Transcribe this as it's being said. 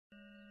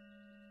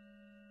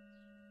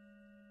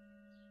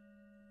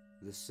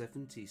The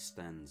 70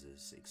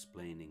 stanzas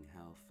explaining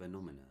how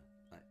phenomena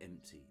are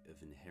empty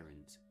of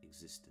inherent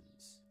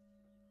existence,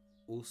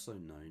 also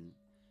known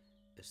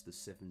as the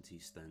 70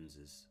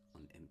 stanzas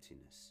on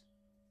emptiness.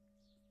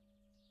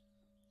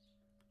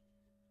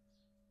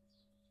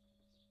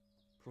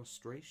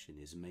 Prostration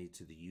is made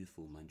to the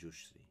youthful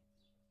Manjushri.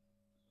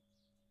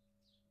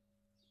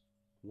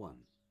 1.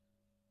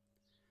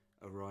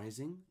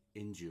 Arising,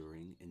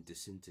 enduring and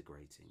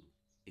disintegrating,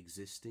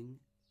 existing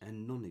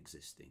and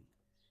non-existing,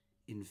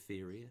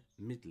 inferior,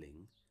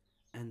 middling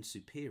and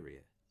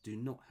superior do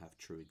not have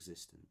true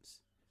existence.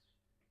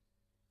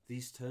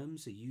 These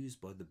terms are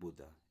used by the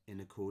Buddha in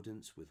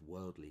accordance with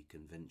worldly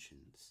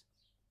conventions.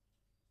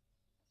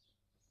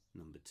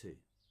 Number 2.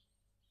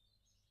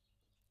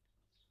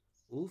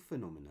 All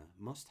phenomena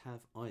must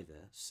have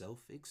either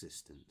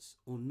self-existence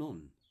or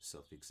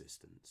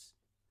non-self-existence.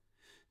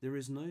 There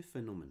is no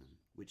phenomenon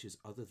which is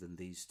other than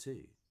these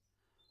two,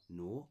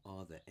 nor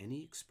are there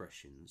any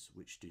expressions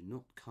which do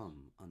not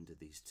come under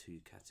these two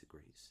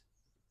categories.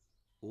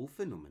 All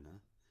phenomena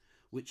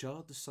which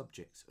are the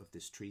subject of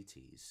this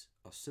treatise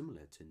are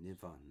similar to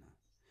nirvana,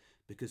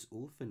 because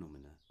all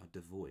phenomena are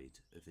devoid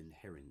of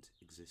inherent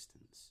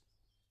existence.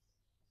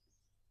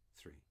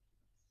 3.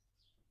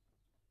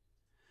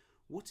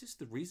 What is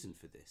the reason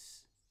for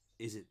this?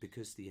 Is it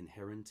because the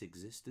inherent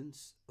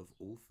existence of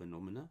all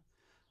phenomena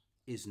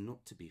is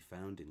not to be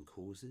found in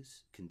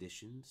causes,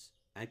 conditions,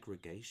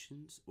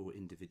 aggregations, or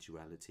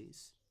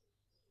individualities?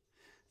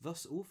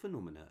 Thus all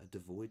phenomena are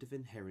devoid of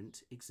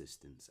inherent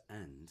existence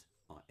and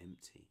are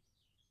empty.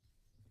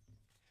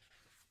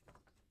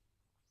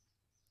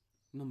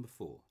 Number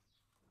 4.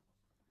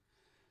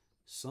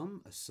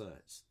 Some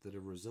assert that a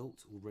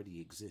result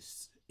already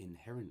exists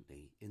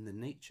inherently in the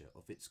nature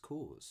of its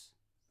cause,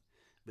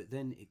 but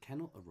then it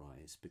cannot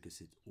arise because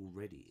it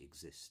already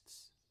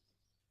exists.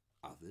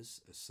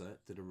 Others assert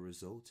that a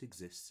result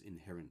exists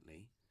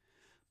inherently,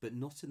 but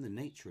not in the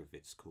nature of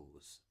its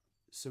cause,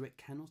 so it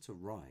cannot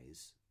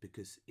arise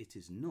because it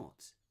is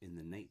not in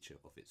the nature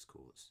of its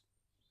cause.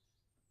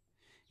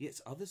 Yet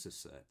others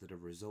assert that a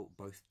result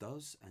both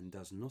does and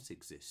does not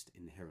exist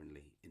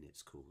inherently in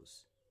its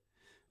cause,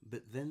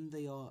 but then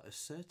they are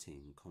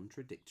asserting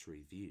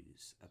contradictory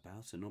views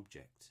about an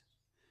object,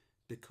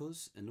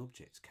 because an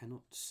object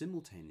cannot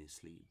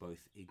simultaneously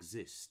both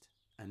exist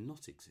and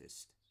not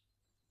exist.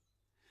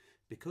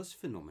 Because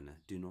phenomena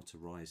do not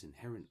arise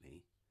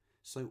inherently,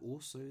 so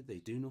also they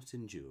do not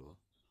endure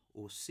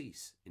or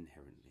cease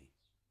inherently.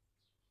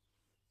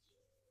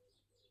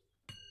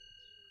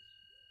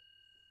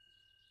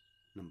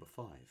 Number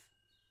 5.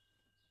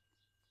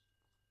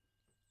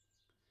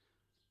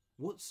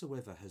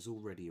 Whatsoever has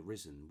already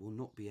arisen will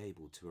not be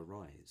able to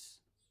arise.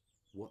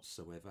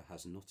 Whatsoever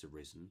has not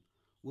arisen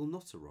will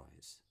not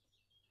arise.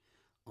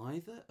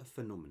 Either a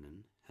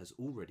phenomenon has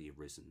already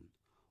arisen,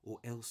 or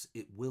else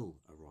it will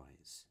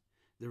arise.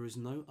 There is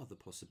no other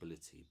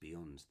possibility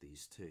beyond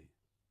these two.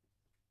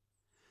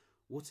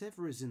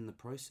 Whatever is in the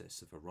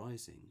process of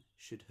arising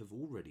should have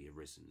already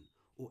arisen,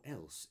 or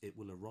else it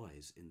will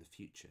arise in the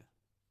future.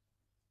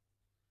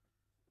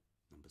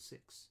 Number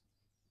 6.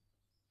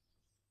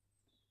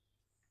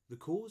 The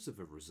cause of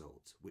a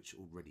result which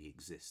already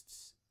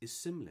exists is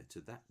similar to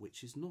that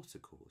which is not a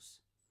cause.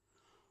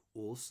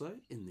 Also,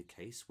 in the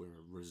case where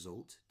a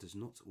result does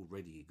not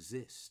already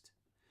exist,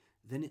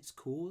 then its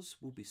cause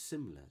will be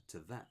similar to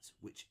that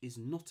which is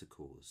not a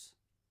cause.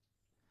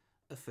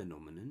 A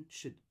phenomenon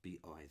should be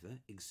either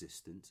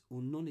existent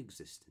or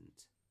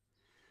non-existent,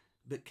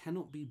 but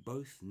cannot be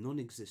both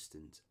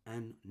non-existent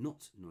and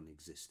not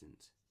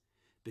non-existent,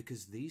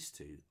 because these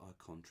two are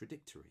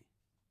contradictory.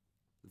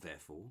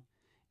 Therefore,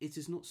 it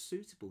is not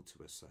suitable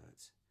to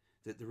assert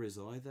that there is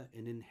either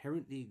an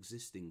inherently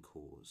existing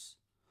cause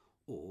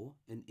or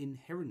an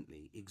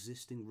inherently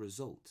existing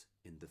result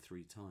in the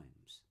three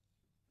times.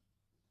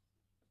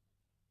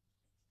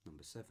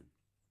 Number 7.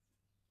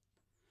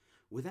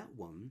 Without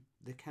one,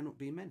 there cannot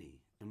be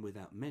many, and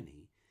without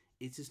many,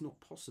 it is not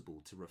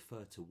possible to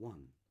refer to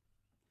one.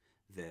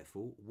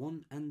 Therefore,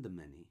 one and the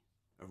many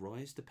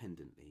arise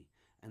dependently,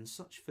 and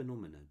such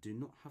phenomena do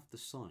not have the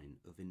sign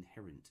of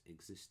inherent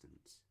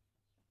existence.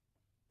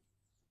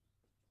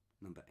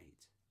 Number 8.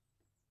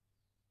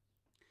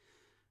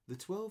 The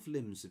 12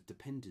 limbs of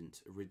dependent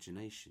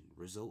origination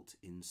result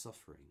in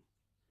suffering.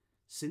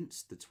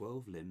 Since the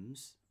 12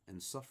 limbs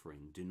and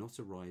suffering do not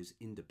arise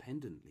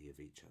independently of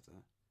each other,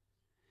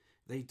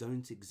 they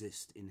don't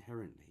exist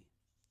inherently.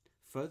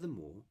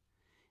 Furthermore,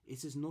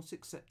 it is not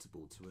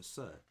acceptable to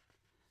assert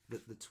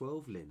that the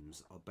 12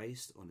 limbs are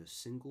based on a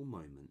single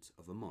moment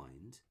of a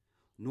mind,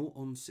 nor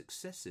on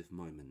successive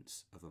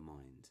moments of a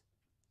mind.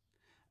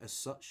 As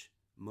such,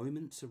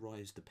 moments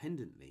arise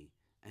dependently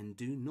and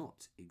do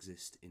not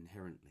exist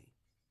inherently.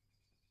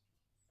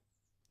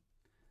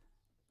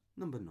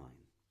 Number 9.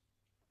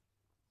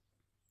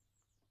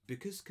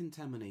 Because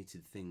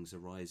contaminated things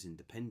arise in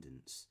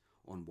dependence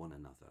on one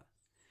another,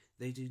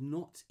 they do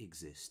not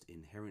exist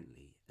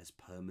inherently as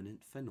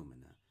permanent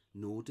phenomena,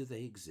 nor do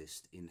they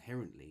exist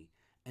inherently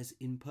as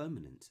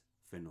impermanent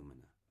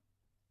phenomena.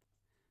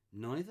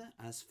 neither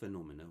as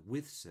phenomena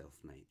with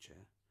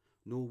self-nature,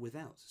 nor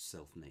without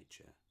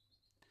self-nature,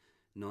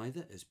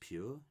 neither as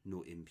pure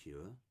nor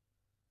impure,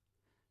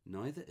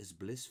 neither as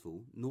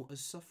blissful nor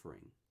as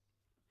suffering.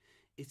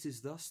 It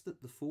is thus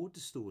that the four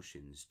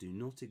distortions do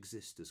not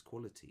exist as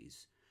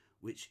qualities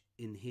which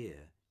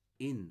inhere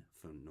in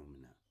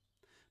phenomena,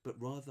 but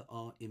rather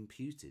are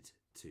imputed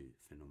to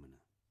phenomena.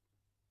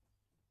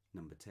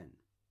 Number 10.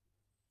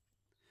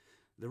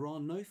 There are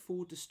no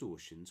four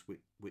distortions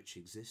which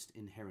exist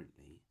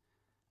inherently,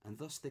 and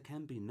thus there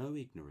can be no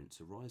ignorance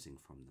arising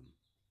from them.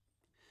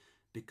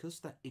 Because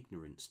that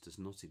ignorance does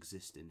not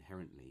exist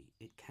inherently,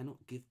 it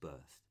cannot give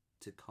birth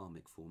to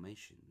karmic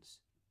formations,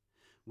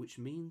 which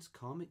means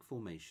karmic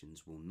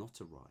formations will not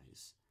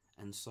arise,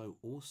 and so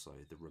also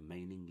the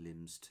remaining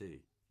limbs too.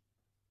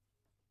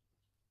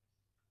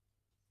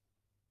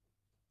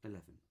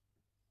 11.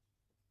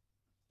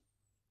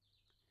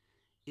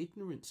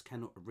 Ignorance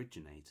cannot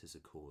originate as a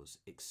cause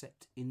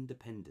except in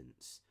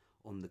dependence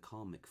on the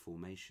karmic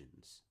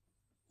formations.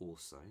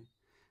 Also,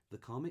 the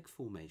karmic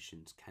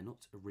formations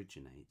cannot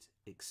originate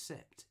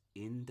except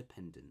in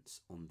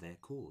dependence on their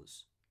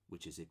cause,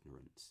 which is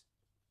ignorance.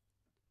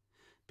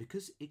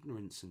 Because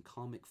ignorance and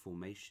karmic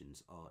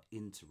formations are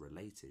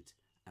interrelated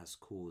as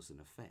cause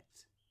and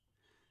effect,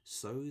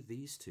 so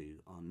these two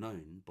are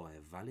known by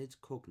a valid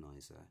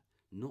cognizer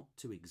not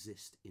to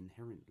exist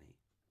inherently.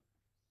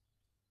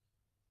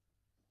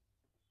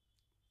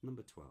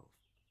 Number 12.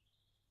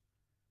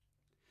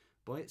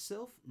 By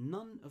itself,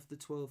 none of the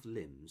 12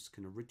 limbs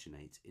can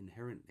originate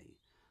inherently,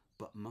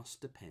 but must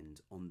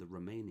depend on the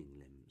remaining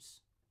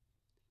limbs.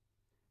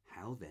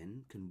 How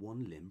then can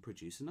one limb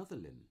produce another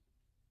limb?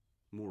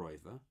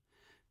 Moreover,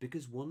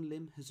 because one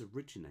limb has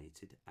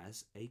originated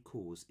as a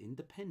cause in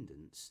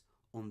dependence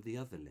on the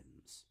other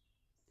limbs.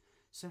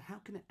 So how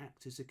can it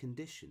act as a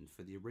condition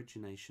for the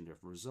origination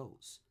of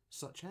results,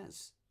 such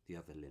as the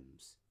other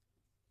limbs?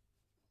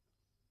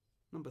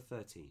 Number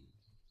 13.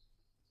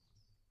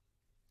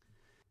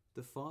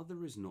 The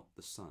Father is not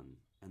the Son,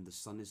 and the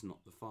Son is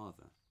not the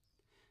Father.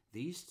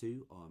 These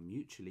two are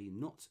mutually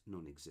not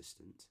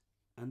non-existent,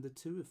 and the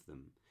two of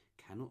them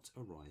cannot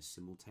arise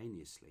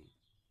simultaneously.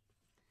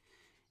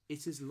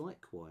 It is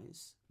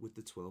likewise with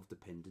the 12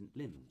 dependent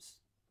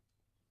limbs.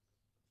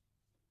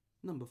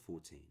 Number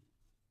 14.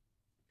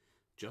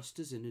 Just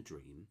as in a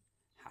dream,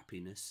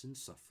 happiness and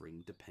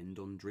suffering depend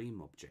on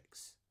dream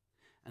objects,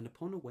 and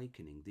upon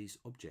awakening these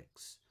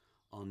objects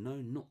are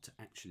known not to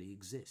actually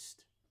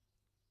exist.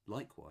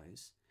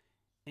 Likewise,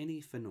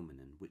 any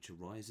phenomenon which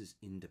arises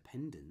in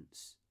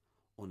dependence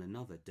on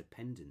another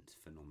dependent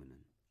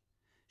phenomenon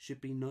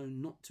should be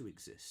known not to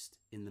exist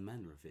in the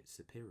manner of its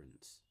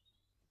appearance.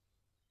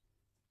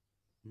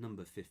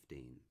 Number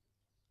 15.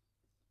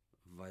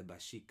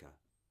 Vaibhashika.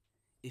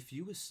 If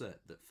you assert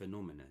that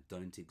phenomena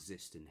don't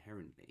exist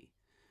inherently,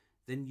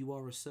 then you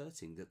are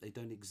asserting that they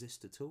don't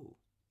exist at all.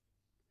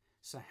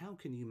 So how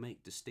can you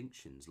make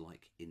distinctions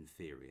like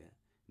inferior,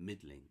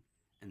 middling,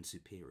 and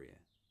superior?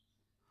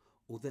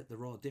 Or that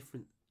there are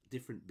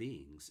different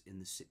beings in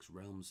the 6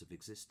 realms of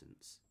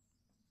existence?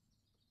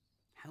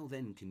 How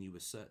then can you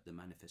assert the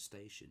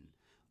manifestation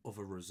of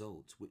a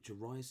result which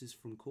arises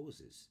from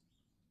causes?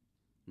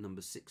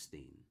 Number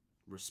 16.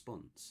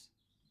 Response.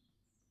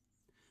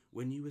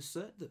 When you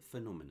assert that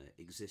phenomena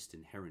exist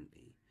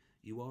inherently,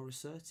 you are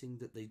asserting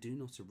that they do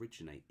not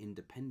originate in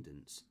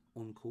dependence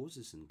on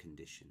causes and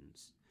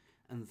conditions,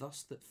 and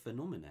thus that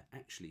phenomena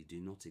actually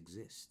do not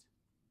exist.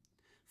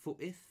 For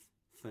if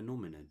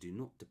phenomena do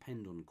not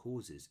depend on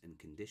causes and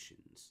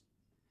conditions,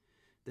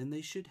 then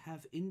they should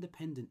have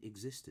independent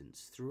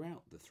existence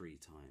throughout the 3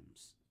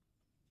 times.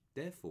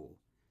 Therefore,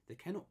 there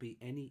cannot be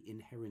any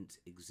inherent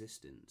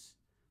existence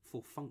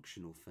for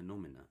functional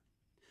phenomena,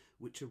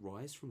 which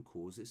arise from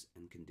causes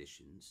and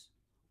conditions,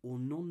 or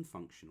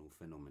non-functional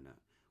phenomena,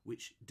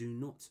 which do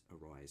not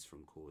arise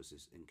from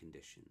causes and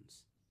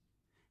conditions.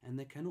 And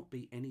there cannot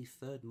be any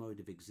third mode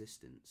of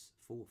existence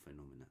for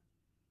phenomena.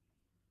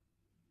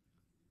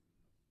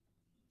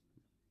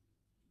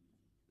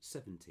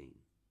 17.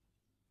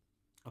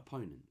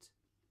 Opponent.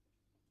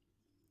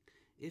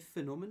 If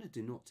phenomena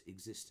do not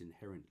exist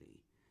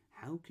inherently,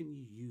 how can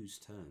you use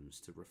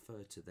terms to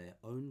refer to their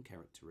own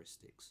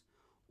characteristics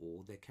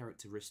or their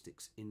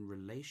characteristics in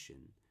relation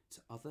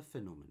to other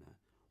phenomena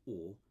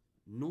or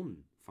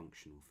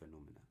non-functional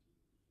phenomena?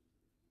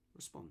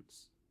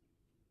 Response.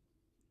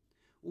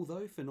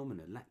 Although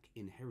phenomena lack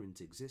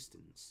inherent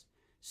existence,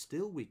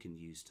 still we can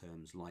use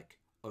terms like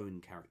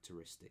own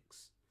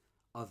characteristics,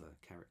 other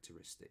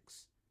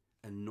characteristics,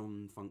 and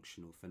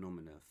non-functional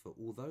phenomena, for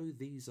although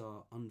these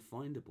are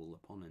unfindable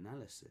upon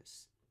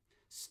analysis,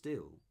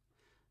 still,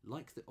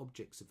 like the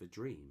objects of a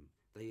dream,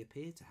 they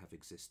appear to have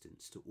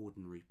existence to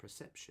ordinary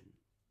perception.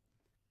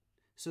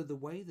 So the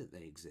way that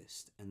they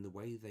exist and the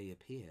way they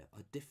appear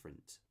are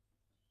different,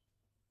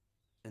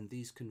 and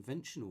these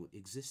conventional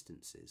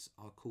existences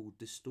are called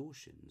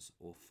distortions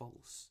or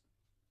false.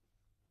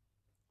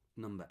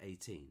 Number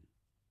 18.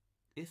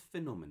 If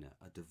phenomena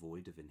are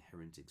devoid of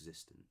inherent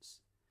existence,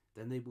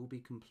 then they will be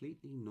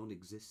completely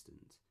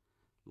non-existent,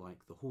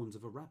 like the horns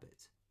of a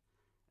rabbit,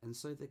 and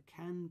so there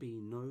can be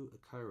no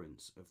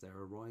occurrence of their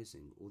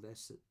arising or their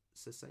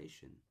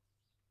cessation.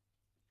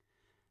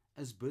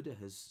 As Buddha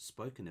has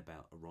spoken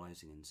about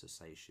arising and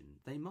cessation,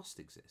 they must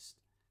exist.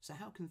 So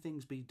how can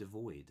things be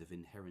devoid of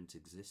inherent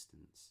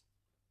existence?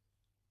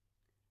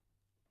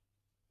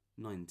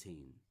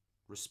 19.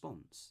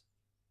 Response.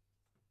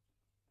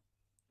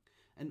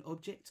 An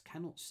object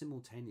cannot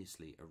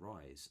simultaneously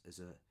arise as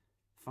a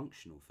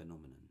functional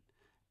phenomenon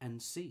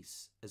and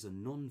cease as a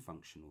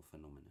non-functional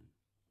phenomenon.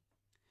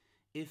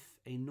 If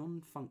a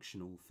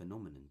non-functional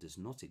phenomenon does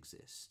not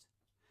exist,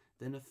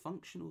 then a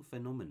functional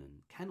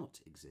phenomenon cannot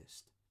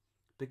exist,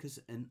 because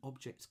an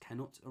object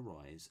cannot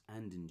arise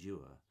and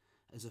endure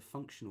as a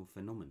functional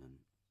phenomenon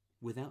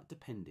without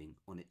depending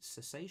on its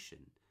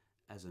cessation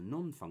as a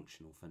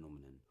non-functional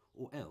phenomenon,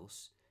 or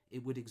else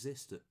it would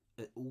exist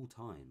at all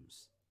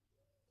times.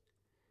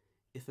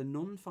 If a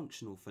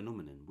non-functional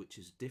phenomenon which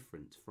is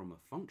different from a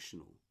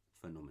functional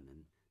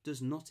phenomenon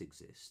does not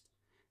exist,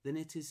 then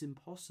it is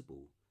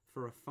impossible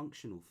for a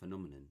functional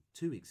phenomenon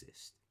to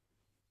exist.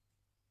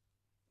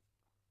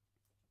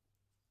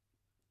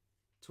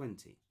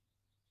 20.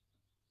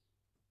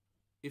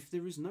 If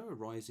there is no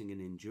arising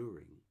and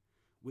enduring,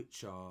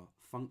 which are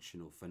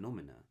functional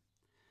phenomena,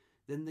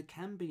 then there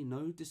can be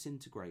no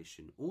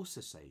disintegration or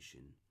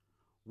cessation,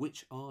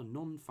 which are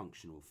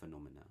non-functional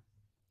phenomena,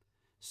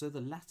 so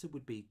the latter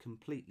would be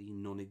completely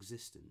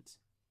non-existent.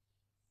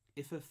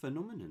 If a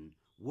phenomenon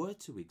were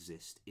to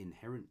exist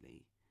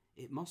inherently,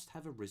 it must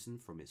have arisen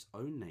from its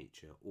own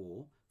nature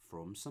or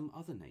from some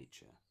other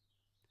nature.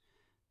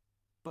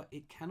 But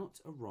it cannot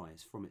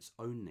arise from its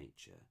own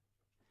nature,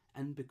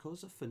 and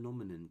because a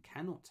phenomenon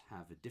cannot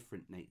have a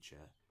different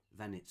nature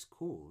than its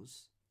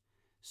cause,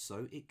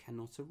 so it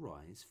cannot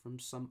arise from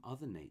some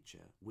other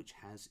nature which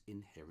has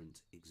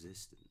inherent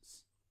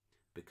existence.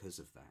 Because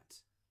of that,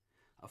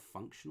 a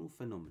functional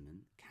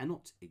phenomenon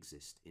cannot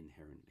exist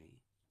inherently.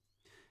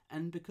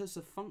 And because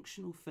a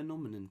functional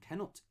phenomenon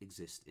cannot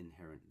exist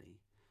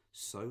inherently,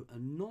 so a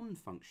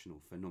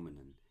non-functional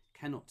phenomenon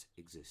cannot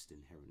exist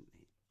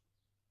inherently.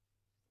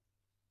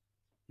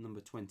 Number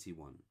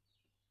 21.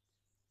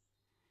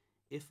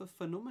 If a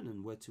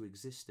phenomenon were to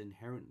exist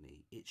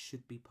inherently, it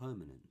should be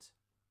permanent.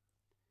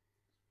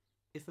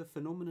 If a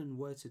phenomenon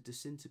were to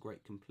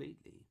disintegrate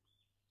completely,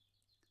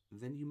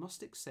 then you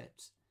must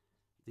accept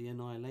the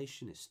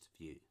annihilationist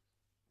view.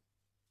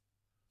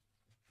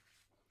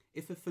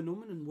 If a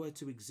phenomenon were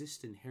to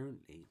exist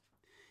inherently,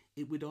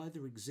 it would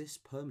either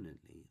exist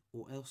permanently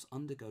or else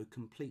undergo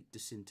complete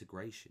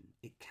disintegration.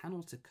 It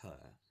cannot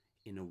occur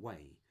in a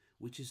way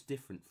which is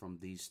different from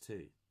these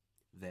two.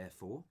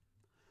 Therefore,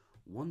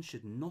 one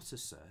should not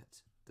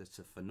assert that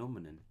a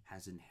phenomenon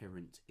has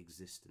inherent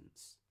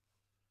existence.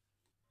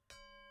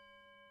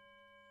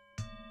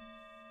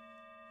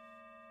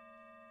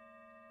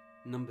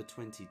 Number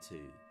 22.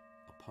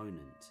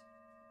 Opponent.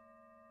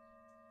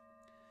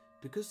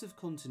 Because of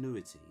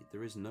continuity,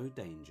 there is no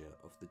danger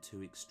of the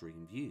two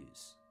extreme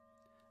views.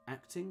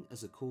 Acting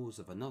as a cause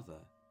of another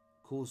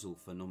causal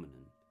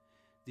phenomenon,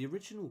 the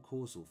original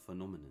causal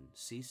phenomenon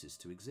ceases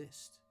to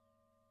exist.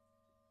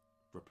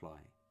 Reply.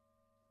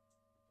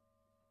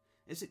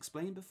 As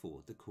explained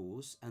before, the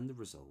cause and the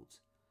result,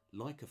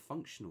 like a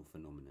functional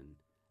phenomenon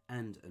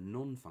and a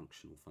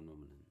non-functional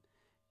phenomenon,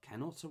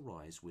 cannot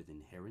arise with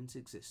inherent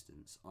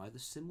existence either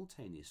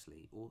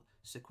simultaneously or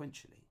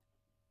sequentially.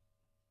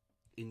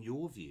 In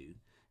your view,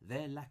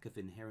 their lack of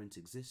inherent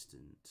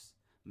existence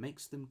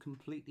makes them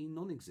completely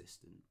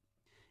non-existent,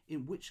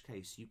 in which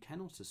case you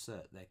cannot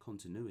assert their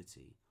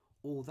continuity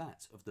or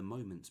that of the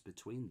moments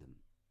between them.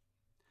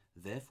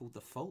 Therefore,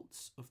 the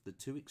faults of the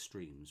two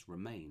extremes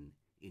remain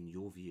in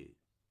your view.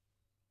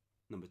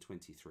 Number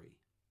 23.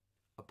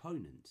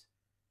 Opponent.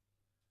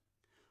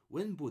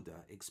 When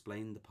Buddha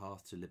explained the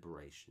path to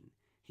liberation,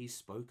 he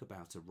spoke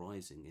about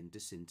arising and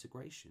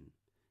disintegration,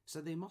 so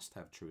they must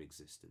have true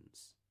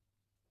existence.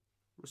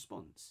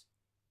 Response.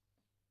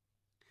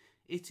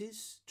 It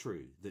is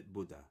true that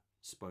Buddha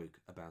spoke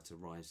about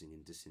arising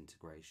and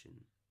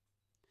disintegration,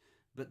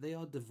 but they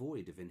are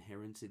devoid of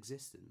inherent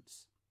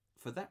existence.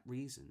 For that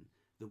reason,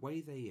 the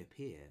way they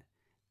appear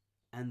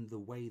and the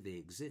way they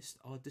exist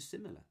are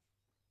dissimilar,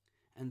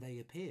 and they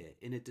appear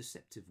in a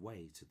deceptive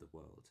way to the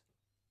world.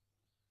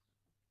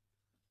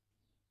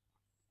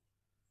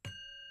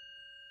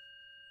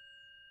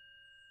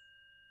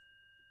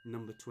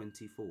 Number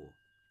 24.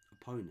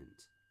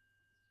 Opponent.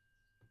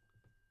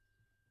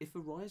 If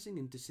arising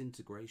and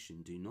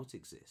disintegration do not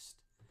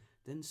exist,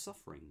 then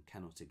suffering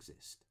cannot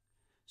exist.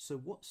 So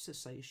what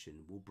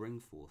cessation will bring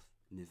forth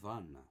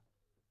nirvana?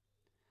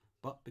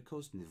 But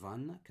because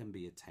nirvana can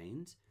be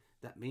attained,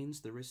 that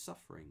means there is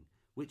suffering,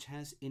 which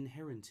has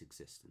inherent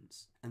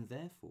existence, and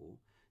therefore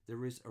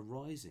there is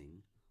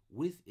arising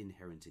with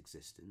inherent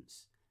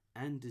existence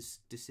and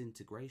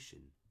disintegration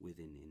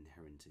within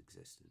inherent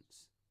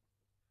existence.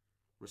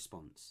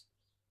 Response.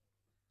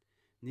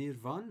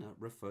 Nirvana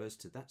refers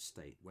to that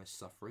state where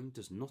suffering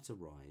does not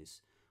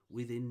arise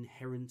with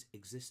inherent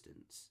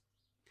existence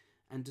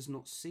and does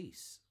not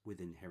cease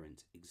with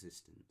inherent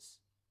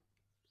existence.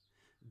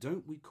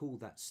 Don't we call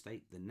that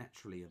state the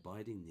naturally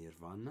abiding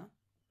nirvana?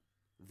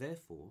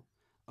 Therefore,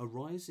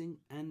 arising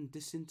and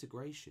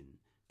disintegration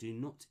do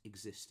not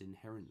exist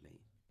inherently.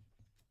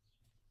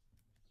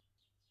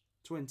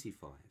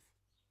 25.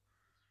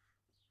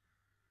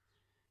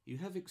 You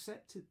have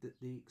accepted that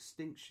the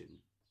extinction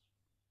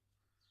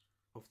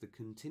of the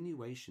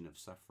continuation of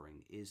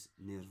suffering is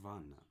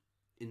nirvana,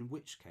 in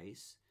which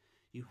case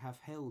you have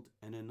held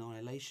an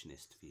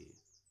annihilationist view.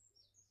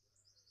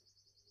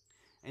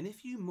 And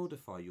if you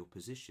modify your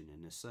position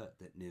and assert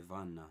that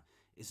nirvana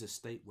is a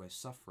state where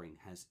suffering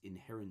has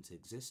inherent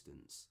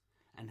existence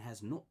and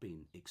has not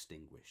been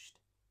extinguished,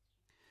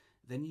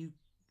 then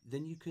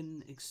you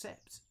can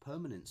accept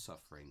permanent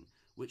suffering,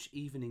 which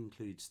even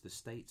includes the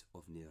state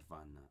of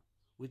nirvana,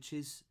 which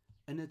is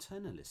an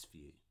eternalist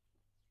view.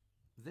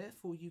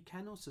 Therefore, you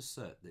cannot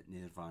assert that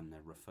nirvana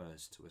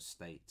refers to a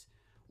state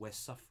where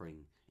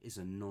suffering is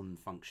a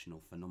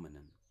non-functional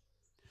phenomenon,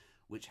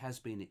 which has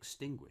been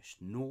extinguished,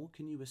 nor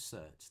can you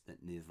assert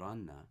that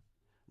nirvana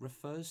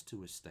refers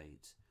to a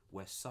state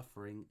where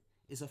suffering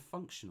is a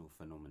functional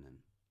phenomenon,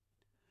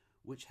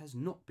 which has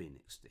not been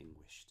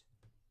extinguished.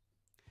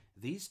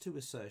 These two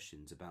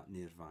assertions about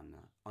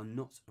nirvana are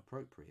not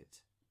appropriate.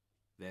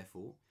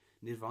 Therefore,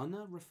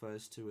 nirvana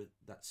refers to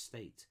that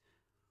state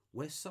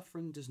where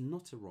suffering does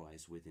not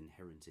arise with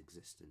inherent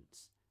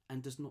existence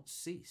and does not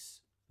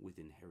cease with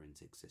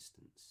inherent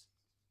existence.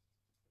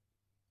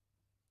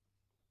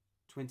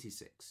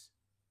 26.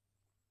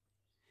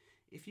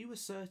 If you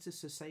assert a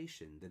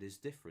cessation that is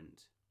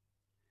different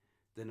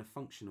than a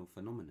functional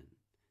phenomenon,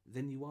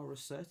 then you are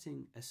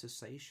asserting a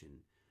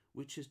cessation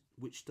which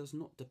does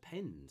not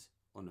depend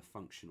on a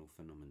functional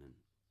phenomenon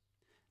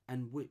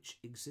and which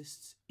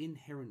exists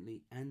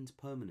inherently and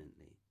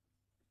permanently.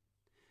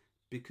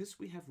 Because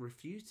we have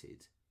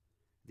refuted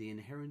the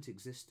inherent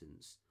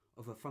existence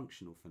of a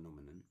functional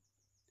phenomenon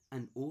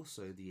and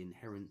also the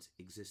inherent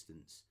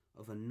existence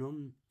of a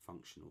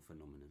non-functional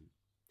phenomenon,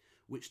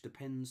 which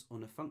depends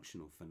on a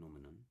functional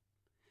phenomenon,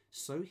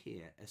 so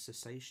here a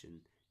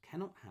cessation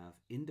cannot have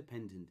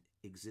independent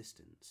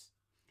existence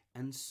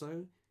and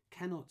so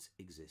cannot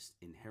exist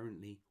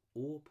inherently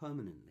or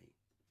permanently.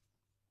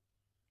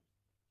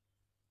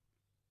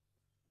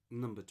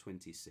 Number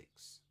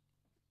 26.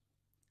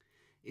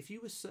 If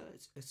you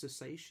assert a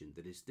cessation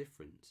that is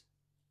different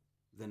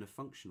than a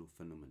functional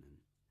phenomenon,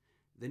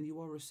 then you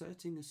are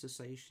asserting a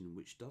cessation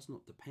which does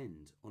not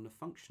depend on a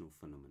functional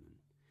phenomenon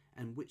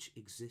and which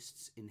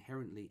exists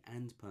inherently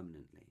and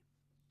permanently.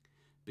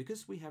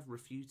 Because we have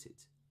refuted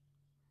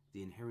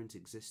the inherent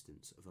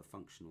existence of a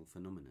functional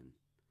phenomenon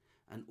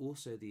and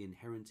also the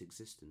inherent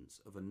existence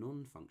of a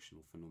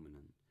non-functional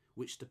phenomenon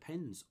which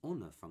depends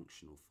on a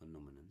functional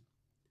phenomenon,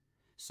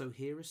 so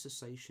here a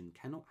cessation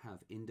cannot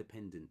have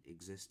independent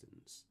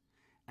existence,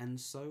 and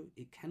so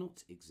it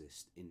cannot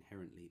exist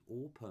inherently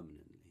or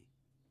permanently.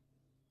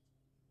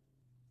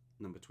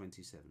 Number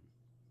 27.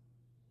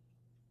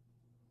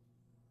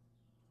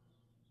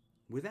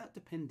 Without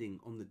depending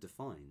on the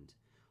defined,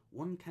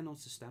 one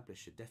cannot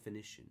establish a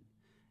definition,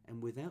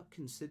 and without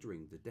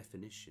considering the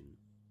definition,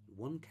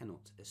 one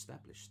cannot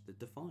establish the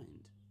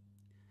defined.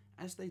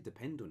 As they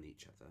depend on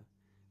each other,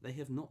 they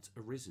have not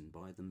arisen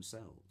by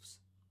themselves.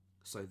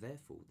 So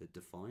therefore the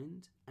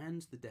defined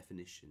and the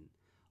definition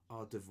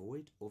are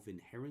devoid of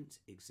inherent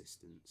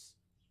existence,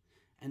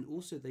 and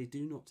also they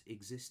do not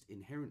exist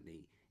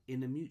inherently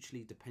in a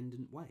mutually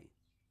dependent way.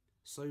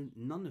 So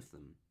none of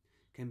them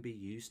can be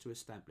used to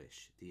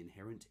establish the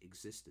inherent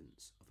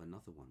existence of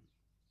another one.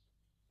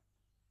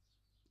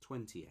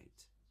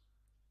 28.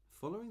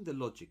 Following the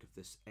logic of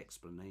this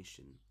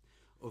explanation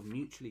of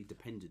mutually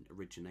dependent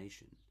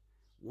origination,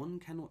 one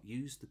cannot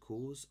use the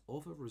cause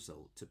of a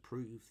result to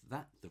prove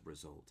that the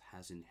result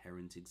has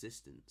inherent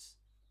existence,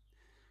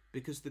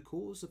 because the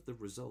cause of the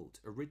result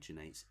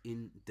originates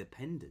in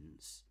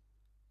dependence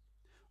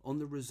on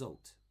the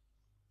result,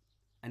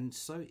 and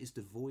so is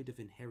devoid of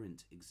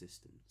inherent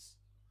existence.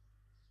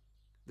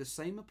 The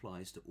same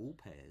applies to all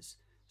pairs,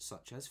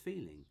 such as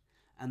feeling,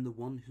 and the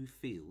one who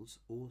feels,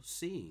 or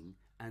seeing,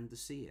 and the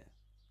seer,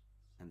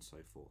 and so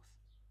forth.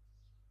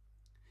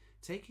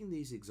 Taking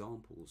these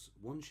examples,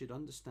 one should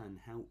understand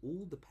how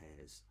all the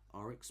pairs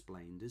are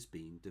explained as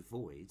being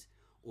devoid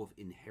of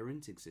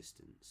inherent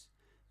existence,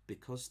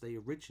 because they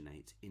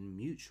originate in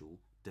mutual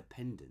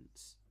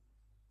dependence.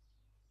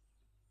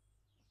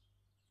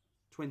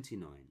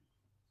 29.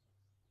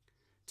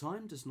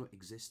 Time does not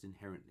exist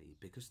inherently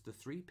because the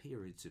three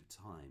periods of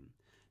time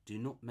do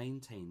not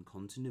maintain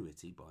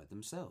continuity by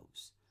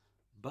themselves,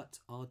 but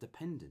are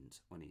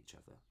dependent on each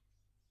other.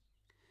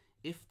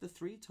 If the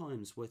three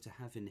times were to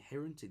have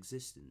inherent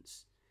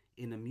existence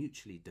in a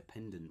mutually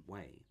dependent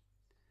way,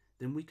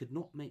 then we could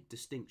not make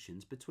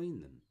distinctions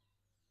between them.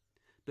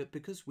 But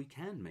because we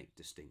can make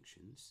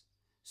distinctions,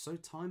 so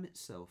time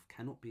itself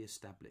cannot be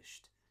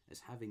established as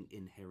having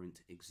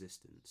inherent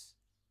existence.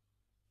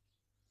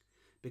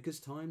 Because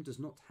time does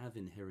not have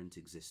inherent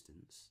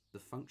existence, the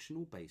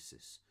functional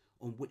basis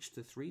on which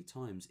the three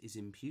times is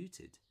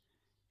imputed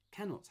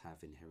cannot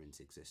have inherent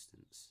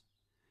existence.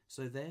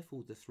 So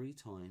therefore the three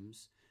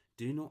times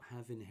do not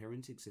have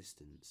inherent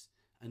existence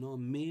and are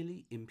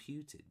merely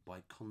imputed by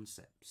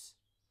concepts.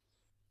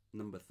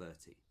 Number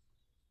 30.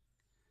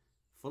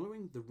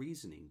 Following the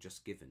reasoning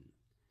just given,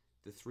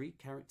 the three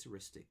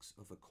characteristics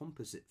of a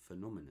composite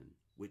phenomenon,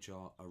 which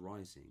are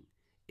arising,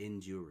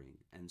 enduring,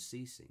 and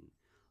ceasing,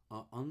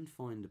 are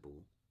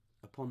unfindable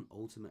upon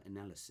ultimate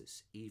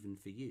analysis, even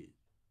for you.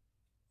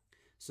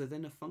 So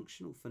then a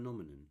functional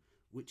phenomenon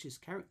which is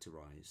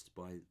characterized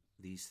by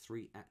these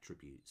three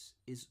attributes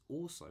is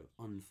also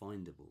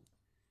unfindable,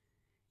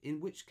 in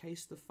which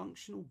case the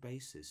functional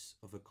basis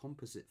of a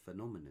composite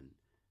phenomenon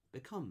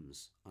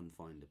becomes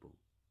unfindable.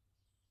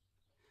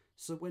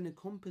 So when a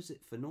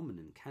composite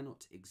phenomenon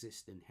cannot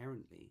exist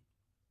inherently,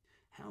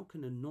 how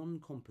can a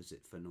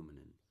non-composite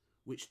phenomenon,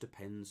 which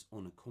depends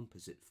on a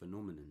composite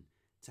phenomenon,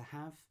 to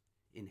have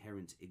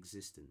inherent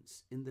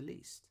existence in the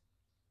least?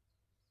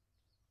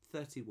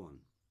 31.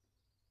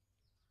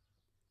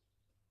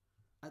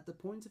 At the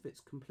point of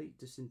its complete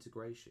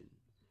disintegration,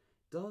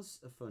 does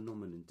a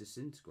phenomenon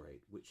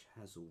disintegrate which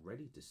has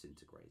already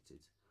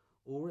disintegrated,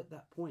 or at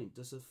that point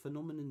does a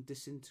phenomenon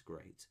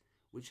disintegrate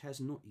which has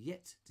not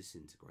yet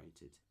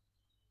disintegrated?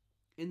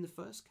 In the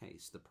first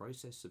case, the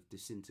process of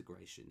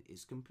disintegration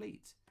is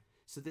complete,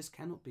 so this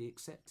cannot be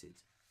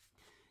accepted.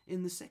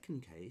 In the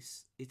second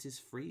case, it is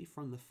free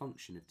from the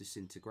function of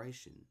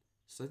disintegration,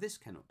 so this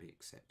cannot be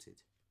accepted.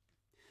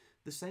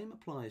 The same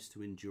applies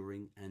to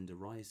enduring and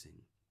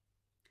arising.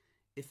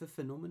 If a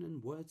phenomenon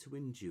were to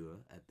endure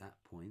at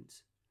that point,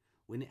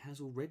 when it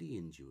has already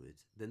endured,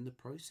 then the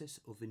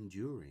process of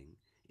enduring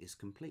is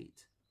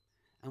complete,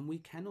 and we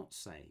cannot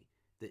say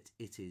that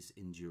it is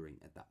enduring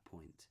at that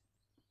point.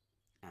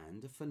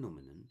 And a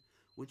phenomenon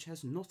which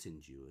has not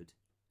endured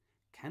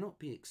cannot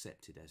be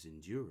accepted as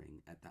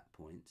enduring at that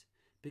point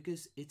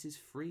because it is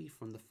free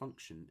from the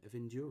function of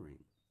enduring.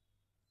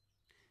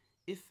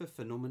 If a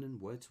phenomenon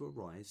were to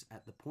arise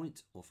at the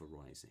point of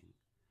arising,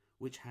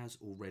 which has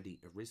already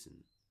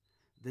arisen,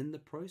 then the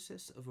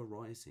process of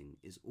arising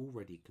is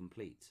already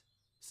complete,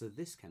 so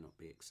this cannot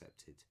be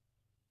accepted.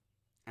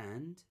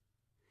 And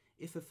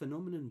if a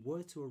phenomenon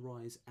were to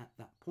arise at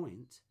that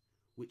point,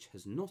 which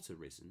has not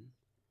arisen,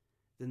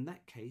 then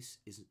that case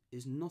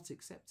is not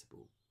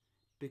acceptable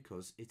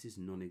because it is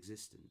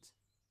non-existent.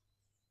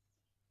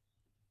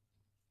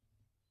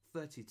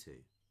 32.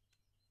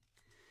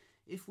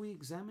 If we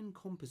examine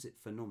composite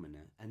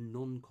phenomena and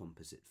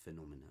non-composite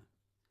phenomena,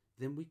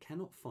 then we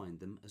cannot find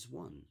them as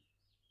one,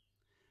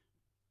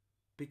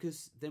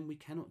 because then we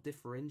cannot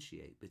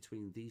differentiate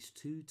between these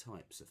two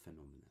types of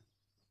phenomena,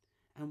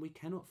 and we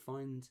cannot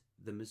find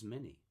them as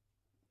many,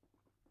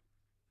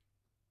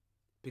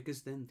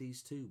 because then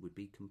these two would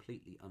be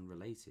completely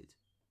unrelated.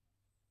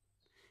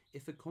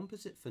 If a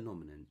composite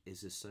phenomenon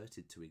is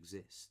asserted to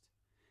exist,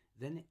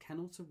 then it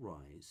cannot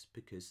arise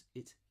because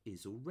it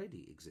is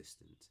already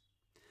existent.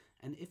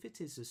 And if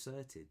it is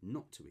asserted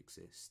not to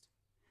exist,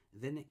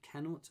 then it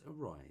cannot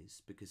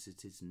arise because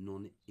it is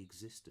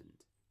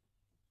non-existent.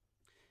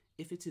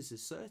 If it is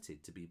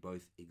asserted to be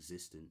both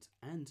existent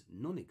and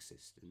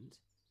non-existent,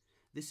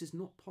 this is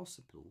not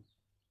possible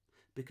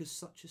because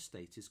such a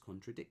state is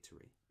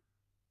contradictory.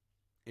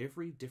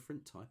 Every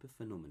different type of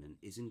phenomenon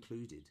is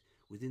included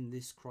within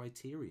this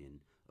criterion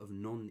of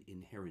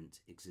non-inherent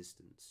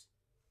existence.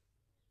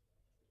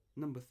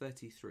 Number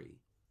 33.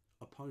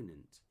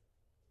 Opponent.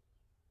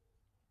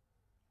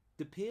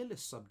 The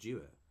peerless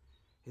subduer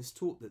has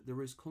taught that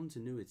there is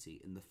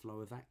continuity in the flow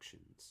of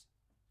actions.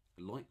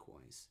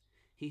 Likewise,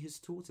 he has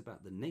taught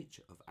about the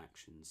nature of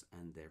actions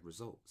and their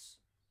results.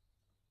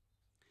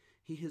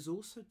 He has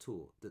also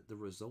taught that the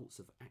results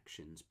of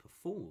actions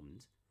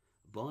performed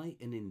by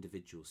an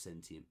individual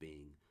sentient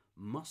being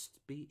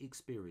must be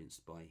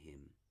experienced by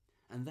him,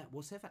 and that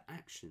whatever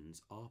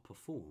actions are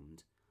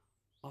performed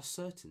are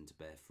certain to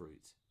bear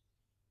fruit.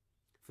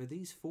 For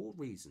these four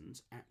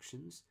reasons,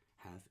 actions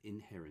have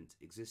inherent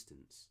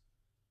existence.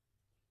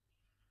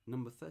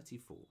 Number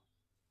 34.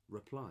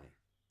 Reply.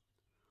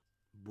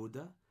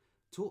 Buddha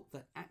taught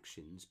that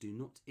actions do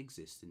not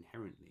exist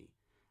inherently,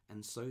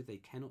 and so they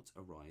cannot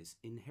arise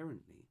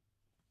inherently.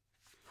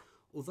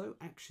 Although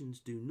actions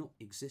do not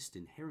exist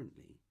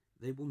inherently,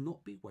 they will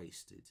not be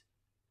wasted,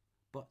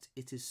 but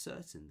it is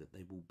certain that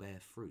they will bear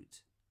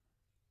fruit.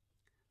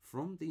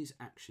 From these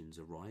actions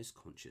arise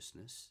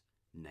consciousness,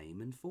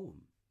 name and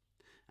form,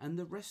 and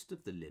the rest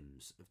of the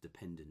limbs of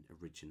dependent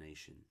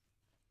origination.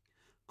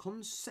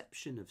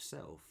 Conception of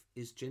self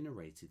is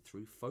generated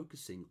through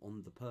focusing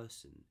on the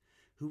person,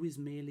 who is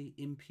merely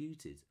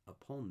imputed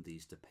upon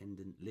these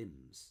dependent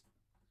limbs.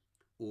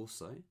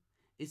 Also,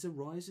 it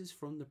arises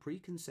from the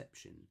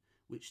preconception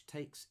which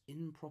takes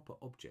improper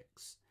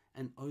objects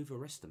and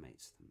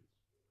overestimates them.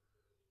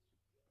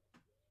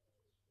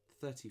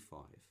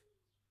 35.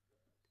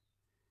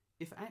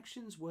 If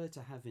actions were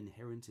to have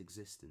inherent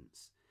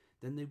existence,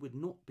 then they would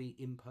not be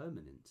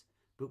impermanent,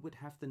 but would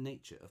have the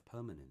nature of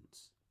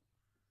permanence.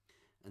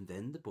 And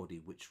then the body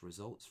which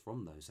results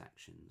from those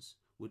actions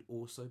would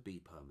also be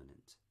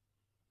permanent.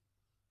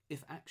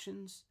 If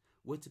actions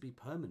were to be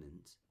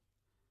permanent,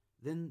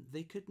 then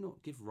they could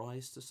not give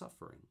rise to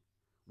suffering,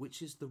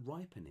 which is the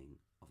ripening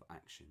of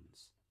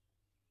actions.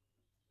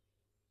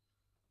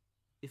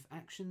 If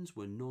actions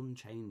were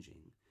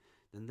non-changing,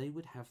 then they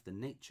would have the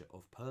nature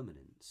of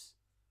permanence,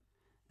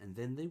 and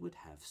then they would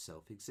have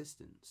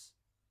self-existence.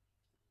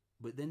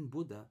 But then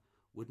Buddha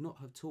would not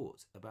have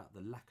taught about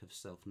the lack of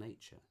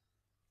self-nature.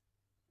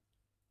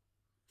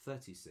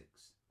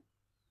 36.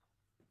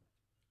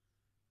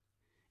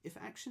 If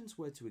actions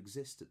were to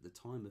exist at the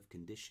time of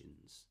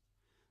conditions,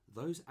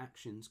 those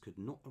actions could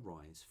not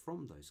arise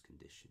from those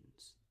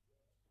conditions.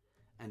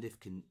 And if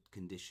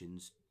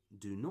conditions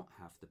do not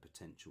have the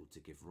potential to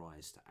give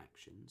rise to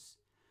actions,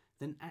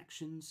 then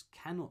actions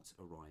cannot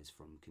arise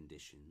from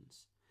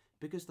conditions,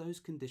 because those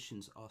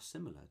conditions are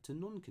similar to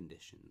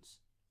non-conditions.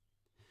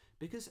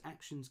 Because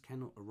actions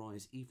cannot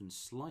arise even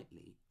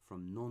slightly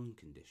from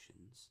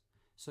non-conditions,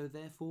 so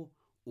therefore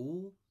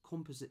all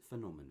composite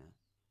phenomena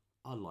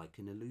are like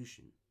an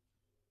illusion,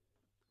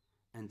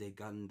 and a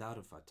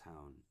Gandharva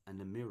town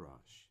and a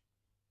mirage,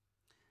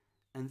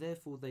 and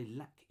therefore they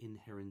lack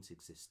inherent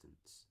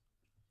existence.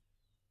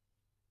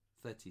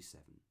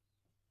 37.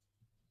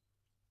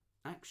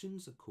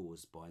 Actions are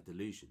caused by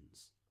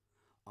delusions.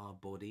 Our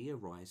body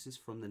arises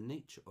from the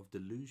nature of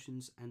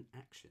delusions and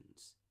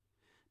actions.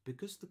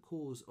 Because the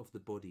cause of the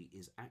body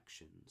is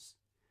actions,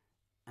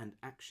 and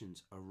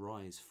actions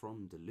arise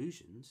from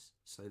delusions,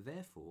 so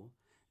therefore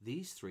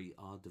these three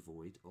are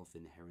devoid of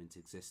inherent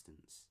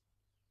existence.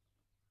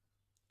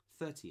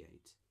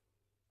 38.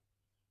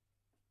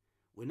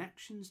 When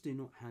actions do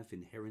not have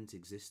inherent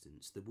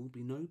existence, there will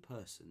be no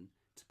person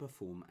to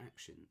perform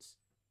actions.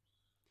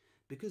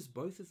 Because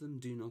both of them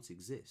do not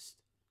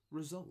exist,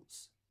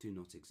 results do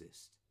not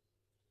exist.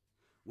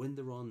 When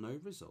there are no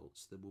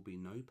results, there will be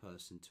no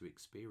person to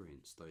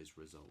experience those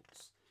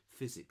results,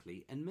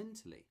 physically and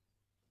mentally.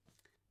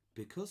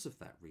 Because of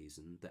that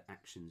reason that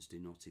actions do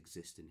not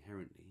exist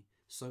inherently,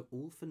 so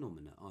all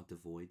phenomena are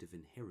devoid of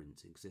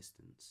inherent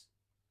existence.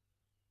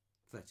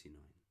 39.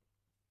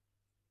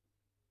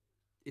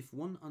 If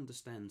one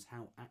understands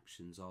how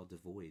actions are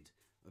devoid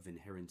of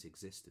inherent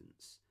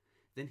existence,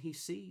 then he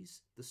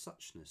sees the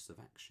suchness of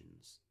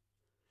actions.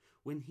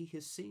 When he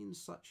has seen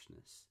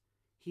suchness,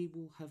 he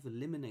will have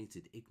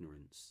eliminated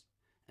ignorance,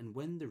 and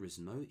when there is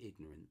no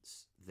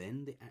ignorance,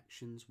 then the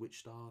actions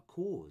which are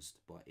caused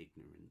by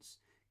ignorance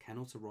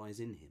cannot arise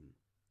in him,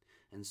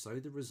 and so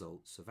the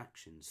results of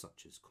actions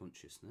such as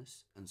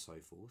consciousness and so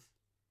forth,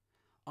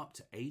 up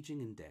to aging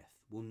and death,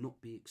 will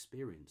not be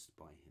experienced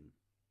by him.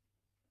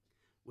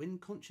 When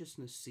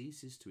consciousness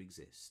ceases to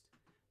exist,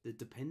 the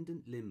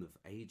dependent limb of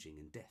aging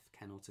and death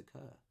cannot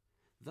occur.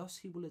 Thus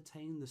he will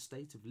attain the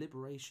state of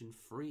liberation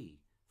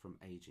free from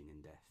aging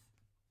and death.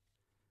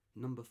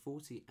 Number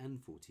 40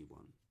 and 41.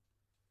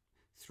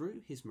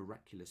 Through his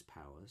miraculous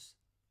powers,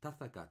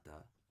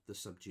 Tathagata, the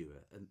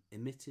subduer,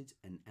 emitted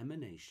an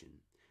emanation,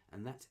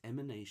 and that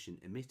emanation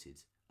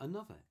emitted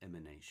another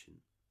emanation.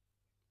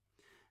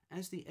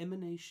 As the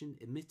emanation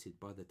emitted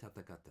by the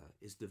Tathagata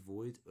is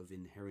devoid of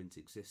inherent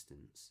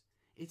existence,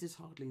 it is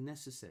hardly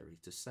necessary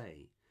to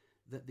say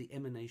that the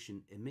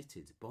emanation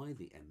emitted by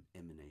the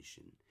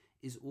emanation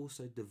is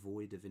also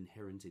devoid of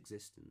inherent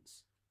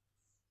existence.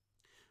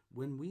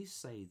 When we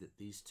say that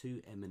these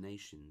two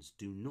emanations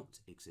do not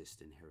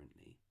exist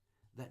inherently,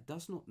 that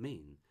does not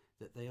mean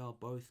that they are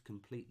both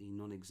completely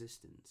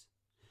non-existent,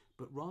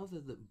 but rather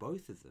that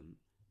both of them,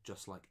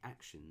 just like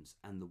actions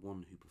and the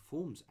one who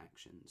performs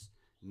actions,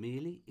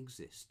 merely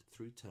exist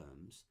through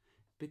terms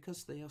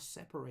because they are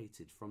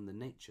separated from the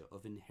nature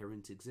of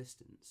inherent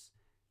existence.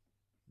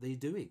 They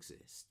do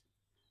exist,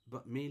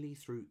 but merely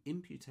through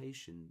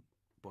imputation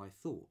by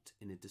thought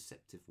in a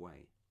deceptive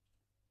way.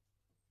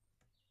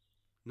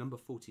 Number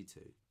 42.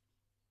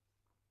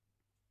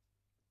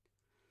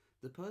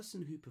 The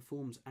person who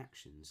performs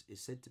actions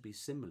is said to be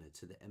similar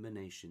to the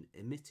emanation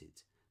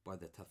emitted by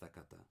the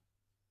Tathagata,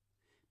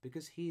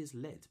 because he is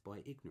led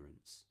by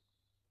ignorance.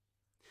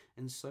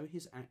 And so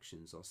his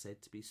actions are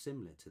said to be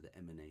similar to the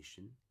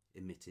emanation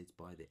emitted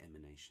by the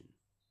emanation.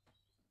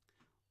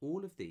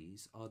 All of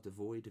these are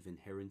devoid of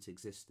inherent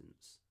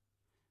existence,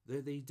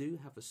 though they do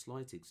have a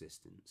slight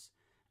existence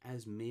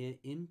as mere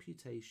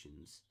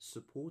imputations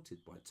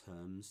supported by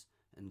terms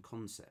and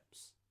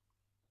concepts.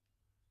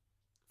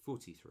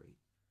 43.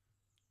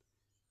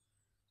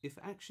 If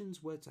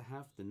actions were to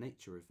have the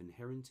nature of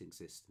inherent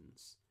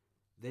existence,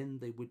 then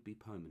they would be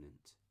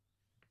permanent.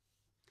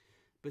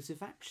 But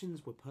if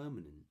actions were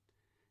permanent,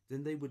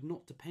 then they would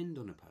not depend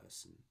on a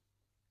person.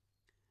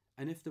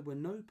 And if there were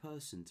no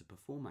person to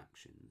perform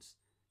actions,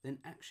 then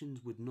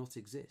actions would not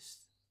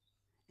exist.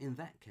 In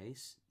that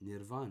case,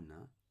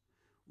 nirvana,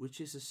 which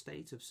is a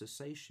state of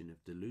cessation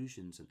of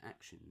delusions and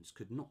actions,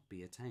 could not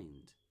be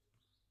attained.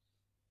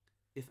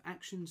 If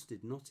actions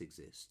did not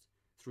exist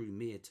through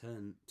mere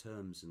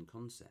terms and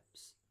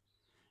concepts,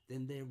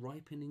 then their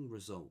ripening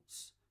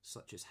results,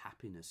 such as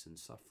happiness and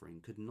suffering,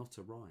 could not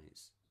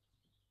arise.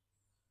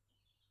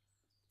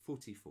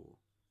 44.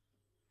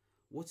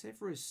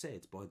 Whatever is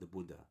said by the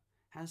Buddha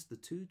has the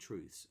two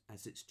truths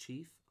as its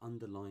chief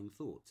underlying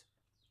thought.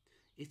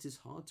 it is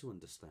hard to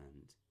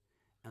understand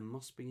and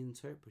must be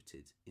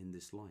interpreted in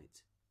this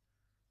light.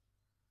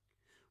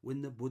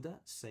 When the Buddha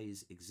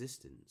says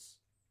existence,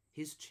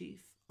 his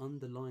chief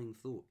underlying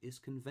thought is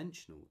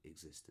conventional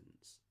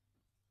existence.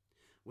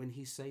 When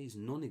he says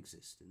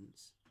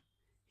non-existence,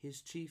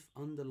 his chief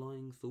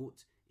underlying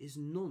thought is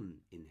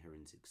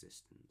non-inherent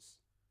existence.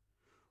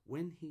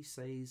 When he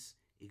says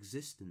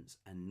existence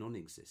and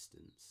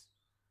non-existence,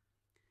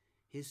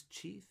 his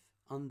chief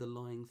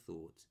underlying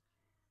thought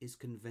is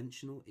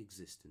conventional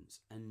existence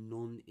and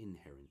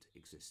non-inherent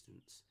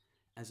existence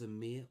as a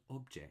mere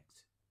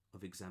object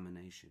of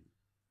examination.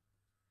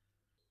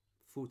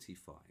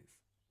 45.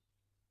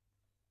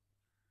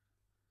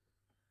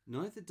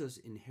 Neither does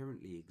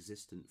inherently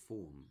existent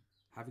form,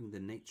 having the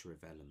nature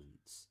of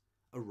elements,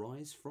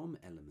 arise from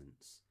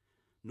elements,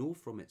 nor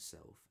from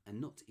itself, and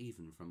not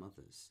even from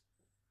others.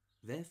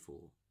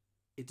 Therefore,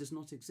 it does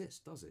not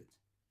exist, does it?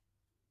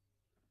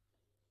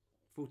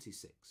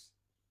 46.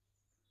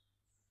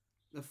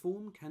 A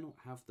form cannot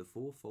have the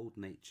fourfold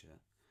nature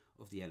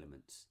of the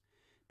elements,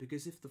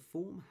 because if the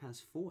form has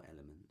four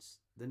elements,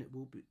 then it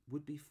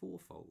would be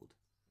fourfold,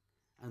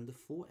 and the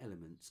four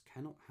elements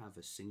cannot have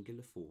a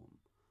singular form,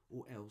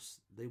 or else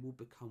they will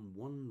become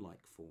one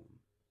like form.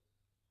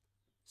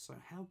 So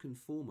how can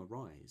form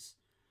arise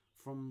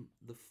from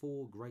the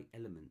four great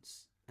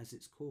elements as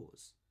its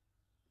cause?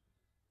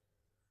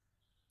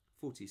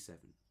 47.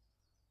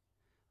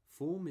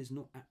 Form is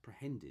not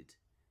apprehended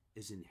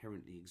as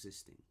inherently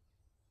existing.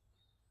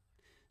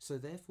 So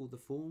therefore the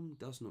form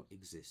does not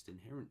exist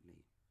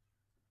inherently.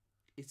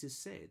 It is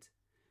said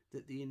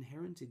that the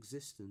inherent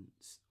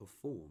existence of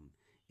form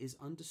is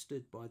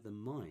understood by the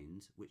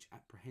mind which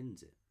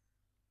apprehends it.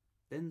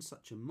 Then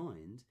such a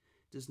mind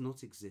does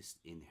not exist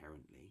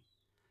inherently,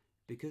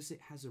 because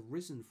it has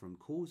arisen from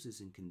causes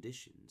and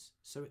conditions,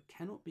 so it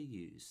cannot be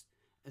used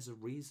as a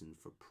reason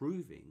for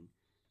proving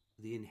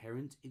the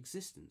inherent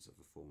existence of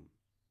a form.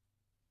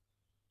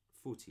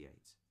 48.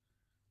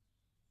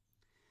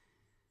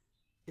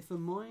 If a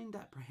mind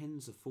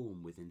apprehends a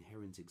form with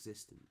inherent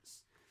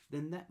existence,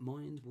 then that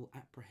mind will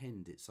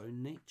apprehend its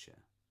own nature.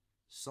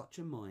 Such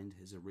a mind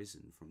has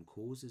arisen from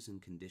causes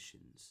and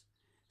conditions,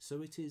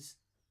 so it is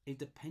a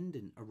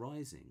dependent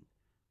arising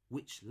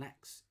which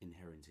lacks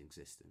inherent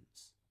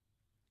existence.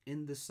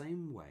 In the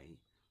same way,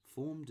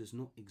 form does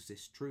not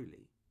exist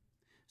truly.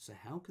 So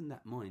how can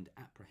that mind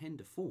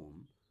apprehend a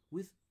form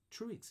with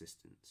true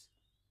existence?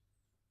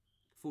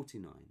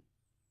 49.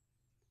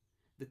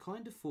 The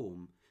kind of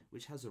form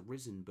which has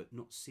arisen but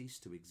not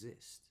ceased to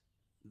exist,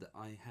 that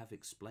I have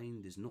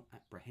explained, is not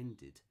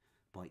apprehended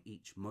by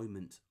each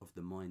moment of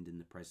the mind in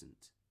the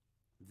present.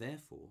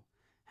 Therefore,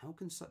 how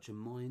can such a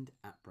mind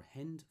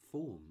apprehend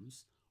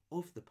forms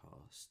of the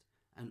past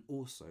and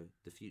also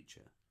the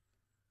future?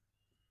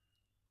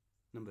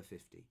 Number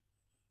 50.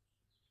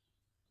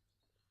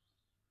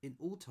 In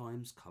all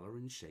times, colour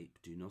and shape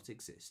do not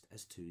exist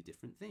as two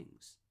different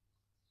things.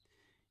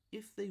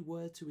 If they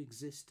were to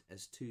exist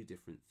as two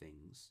different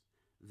things,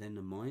 then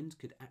a mind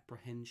could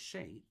apprehend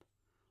shape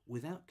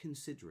without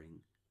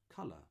considering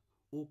colour,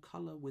 or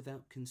colour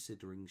without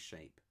considering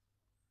shape,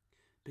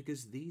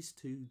 because these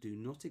two do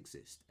not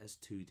exist as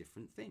two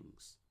different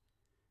things.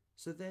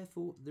 So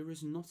therefore there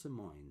is not a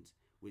mind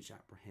which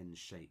apprehends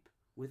shape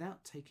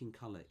without taking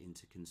colour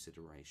into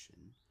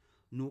consideration,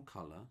 nor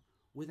colour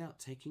without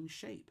taking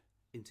shape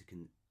into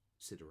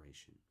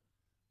consideration.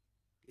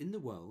 In the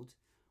world,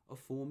 a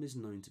form is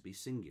known to be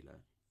singular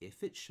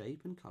if its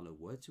shape and colour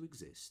were to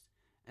exist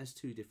as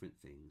two different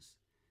things.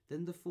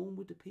 Then the form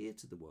would appear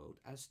to the world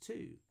as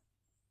two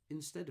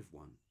instead of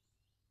one.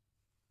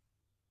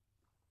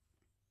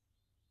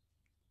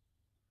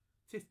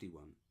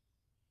 51.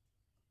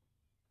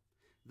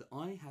 The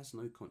eye has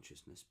no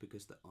consciousness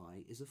because the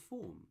eye is a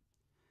form,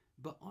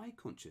 but eye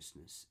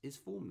consciousness is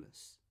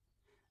formless,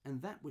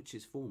 and that which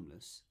is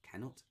formless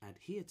cannot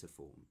adhere to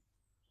form.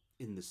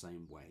 In the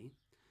same way,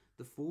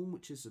 the form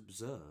which is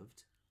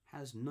observed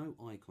has no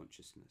eye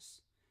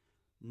consciousness,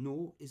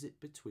 nor is it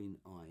between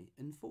eye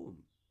and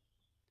form.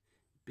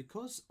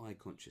 Because eye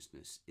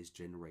consciousness is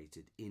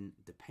generated in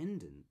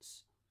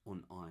dependence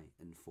on eye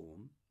and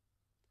form,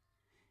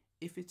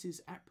 if it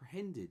is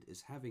apprehended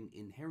as having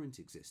inherent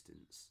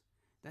existence,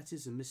 that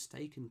is a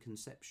mistaken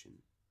conception.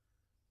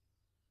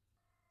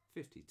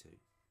 52.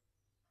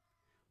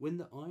 When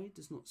the eye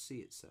does not see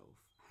itself,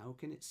 how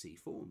can it see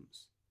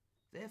forms?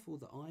 Therefore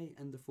the eye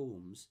and the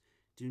forms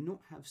do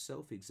not have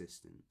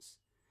self-existence,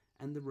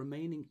 and the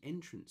remaining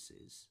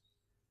entrances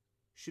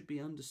should be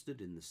understood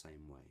in the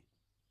same way.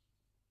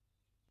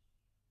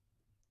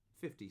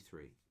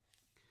 53.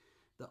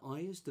 The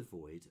eye is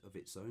devoid of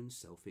its own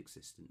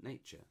self-existent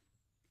nature.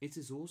 It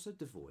is also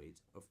devoid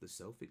of the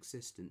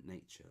self-existent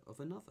nature of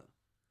another.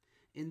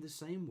 In the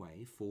same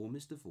way, form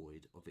is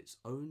devoid of its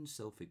own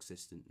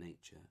self-existent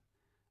nature,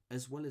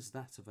 as well as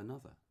that of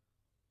another.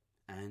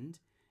 And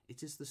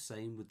it is the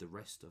same with the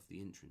rest of the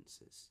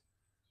entrances.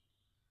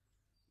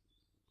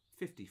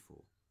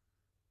 54.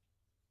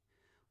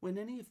 When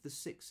any of the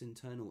 6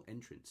 internal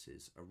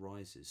entrances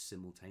arises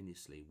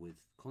simultaneously with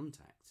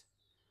contact,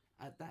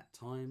 At that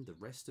time, the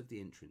rest of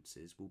the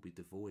entrances will be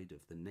devoid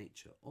of the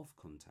nature of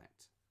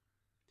contact.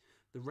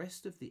 The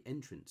rest of the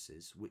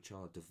entrances which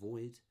are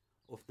devoid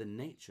of the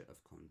nature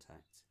of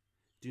contact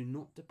do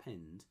not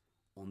depend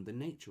on the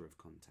nature of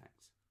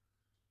contact.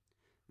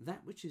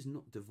 That which is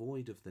not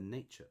devoid of the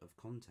nature of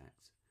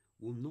contact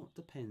will not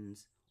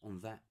depend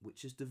on that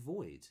which is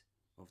devoid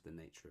of the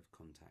nature of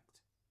contact.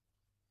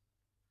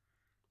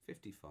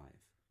 55.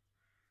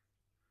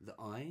 The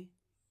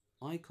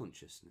I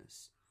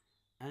consciousness,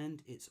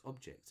 and its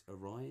object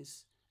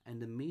arise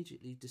and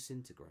immediately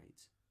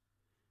disintegrate,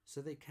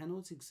 so they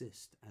cannot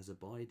exist as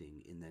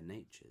abiding in their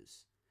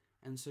natures,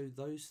 and so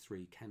those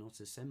three cannot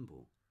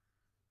assemble.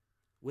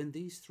 When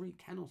these three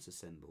cannot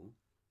assemble,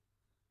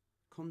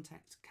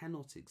 contact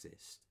cannot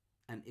exist,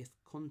 and if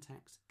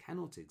contact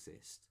cannot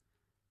exist,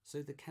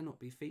 so there cannot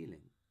be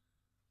feeling.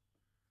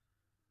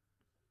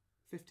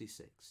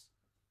 56.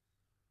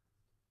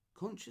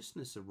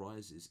 Consciousness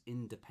arises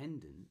in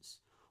dependence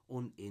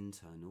on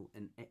internal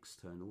and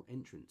external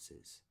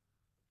entrances.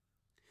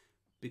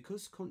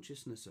 Because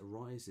consciousness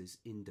arises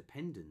in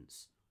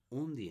dependence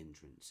on the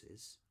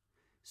entrances,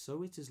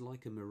 so it is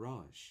like a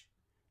mirage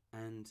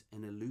and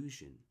an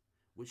illusion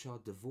which are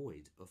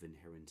devoid of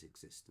inherent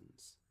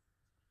existence.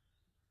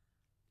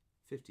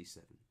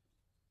 57.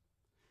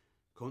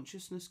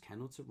 Consciousness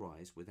cannot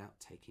arise without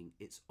taking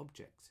its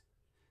object,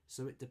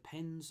 so it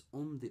depends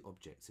on the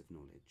object of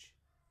knowledge.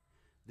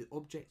 The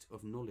object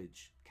of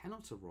knowledge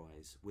cannot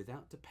arise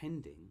without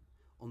depending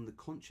on the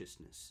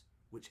consciousness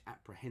which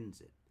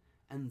apprehends it,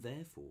 and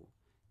therefore,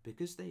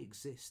 because they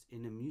exist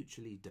in a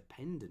mutually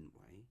dependent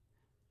way,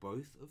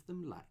 both of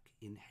them lack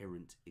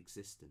inherent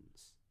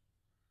existence.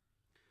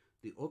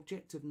 The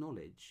object of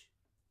knowledge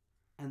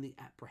and the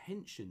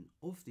apprehension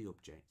of the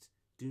object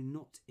do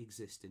not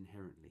exist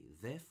inherently.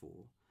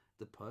 Therefore,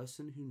 the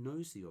person who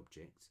knows the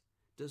object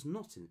does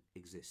not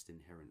exist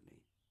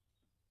inherently.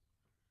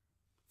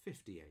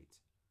 58.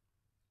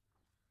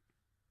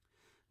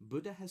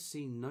 Buddha has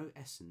seen no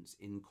essence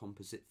in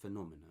composite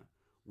phenomena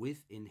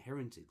with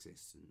inherent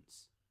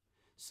existence,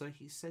 so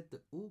he said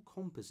that all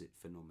composite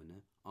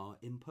phenomena are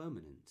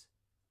impermanent,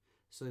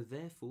 so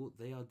therefore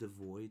they are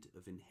devoid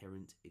of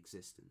inherent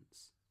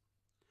existence.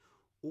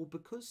 Or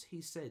because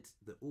he said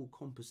that all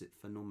composite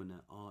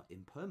phenomena are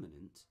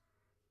impermanent,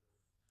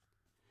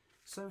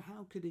 so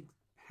how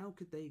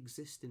could they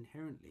exist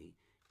inherently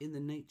in the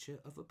nature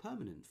of a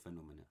permanent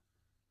phenomena?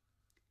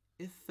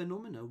 If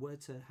phenomena were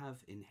to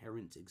have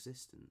inherent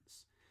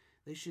existence,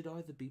 they should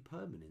either be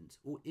permanent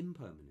or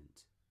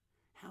impermanent.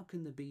 How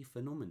can there be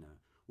phenomena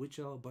which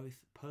are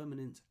both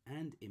permanent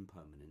and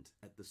impermanent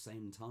at the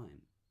same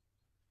time?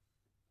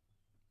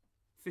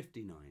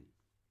 59.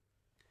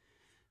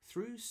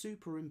 Through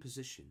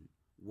superimposition,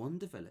 one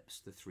develops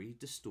the three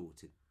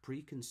distorted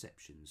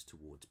preconceptions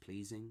towards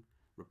pleasing,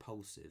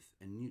 repulsive,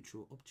 and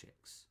neutral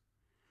objects,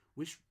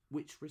 which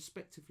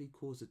respectively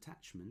cause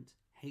attachment,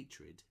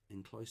 hatred,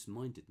 and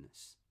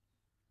close-mindedness.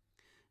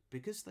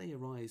 Because they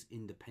arise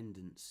in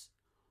dependence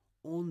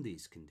on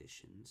these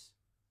conditions,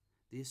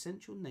 the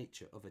essential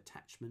nature of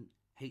attachment,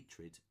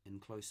 hatred,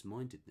 and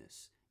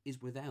close-mindedness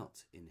is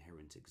without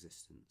inherent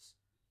existence.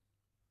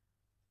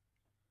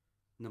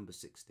 Number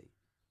 60.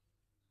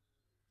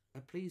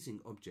 A pleasing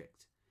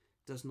object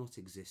does not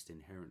exist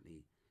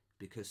inherently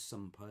because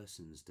some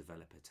persons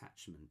develop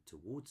attachment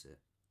towards it,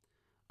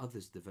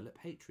 others develop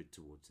hatred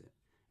towards it,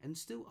 and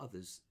still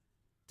others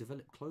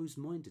develop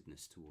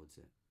closed-mindedness towards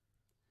it.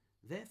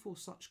 Therefore,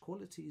 such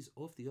qualities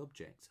of the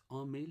object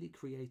are merely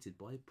created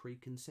by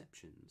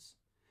preconceptions,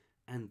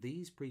 and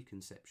these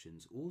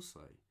preconceptions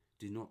also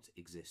do not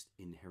exist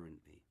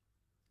inherently,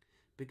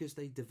 because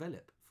they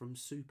develop from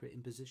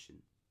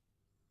superimposition.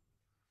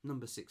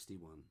 Number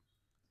 61.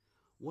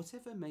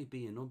 Whatever may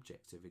be an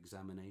object of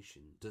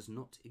examination does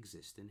not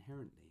exist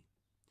inherently.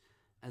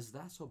 As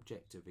that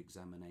object of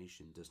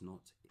examination does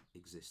not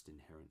exist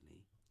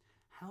inherently,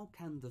 how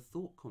can the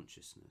thought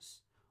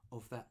consciousness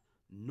of that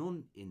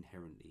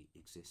non-inherently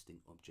existing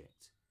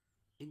object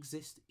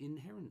exist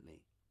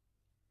inherently?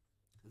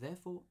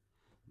 Therefore,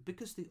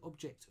 because the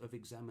object of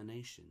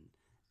examination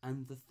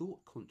and the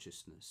thought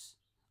consciousness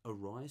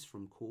arise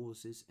from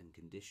causes and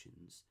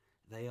conditions,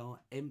 they are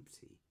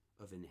empty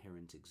of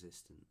inherent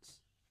existence.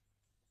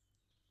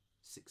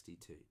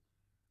 62.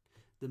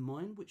 The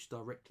mind which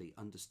directly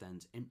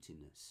understands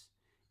emptiness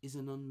is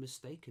an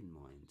unmistaken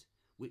mind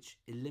which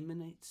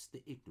eliminates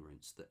the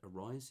ignorance that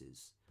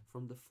arises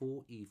from the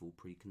four evil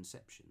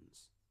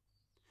preconceptions.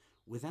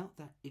 Without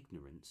that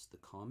ignorance, the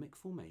karmic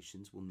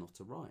formations will not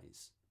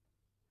arise,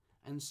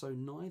 and so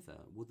neither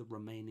will the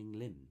remaining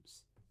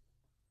limbs.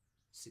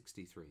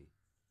 63.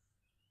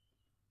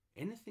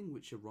 Anything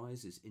which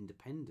arises in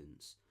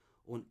dependence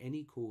on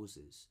any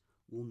causes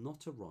will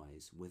not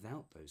arise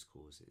without those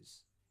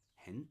causes.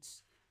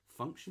 Hence,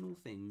 functional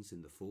things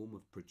in the form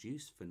of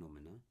produced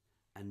phenomena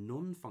and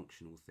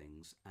non-functional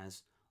things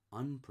as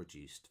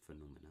unproduced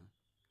phenomena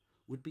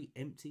would be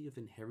empty of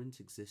inherent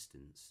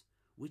existence,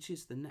 which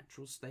is the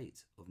natural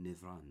state of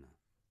nirvana.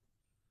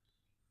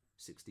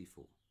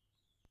 64.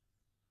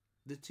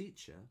 The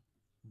teacher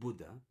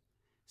Buddha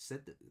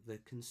said that the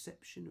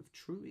conception of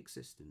true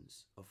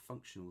existence of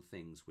functional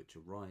things which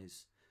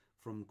arise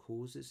from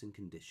causes and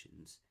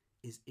conditions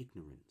is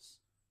ignorance.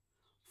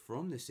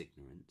 From this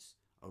ignorance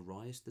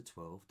arise the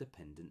 12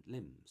 dependent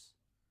limbs.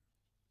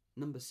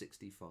 Number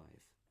 65.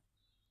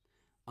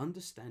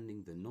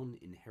 Understanding the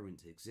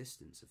non-inherent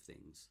existence of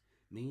things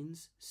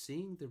means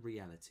seeing the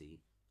reality,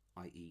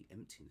 i.e.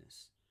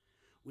 emptiness,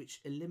 which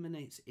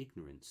eliminates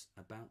ignorance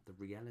about the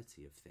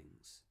reality of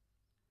things.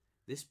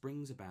 This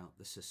brings about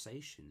the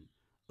cessation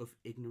of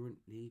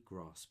ignorantly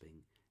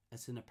grasping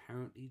at an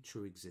apparently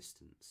true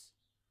existence.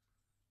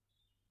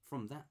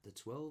 From that the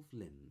 12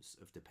 limbs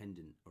of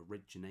dependent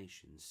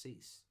origination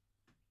cease.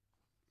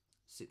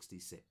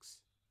 66.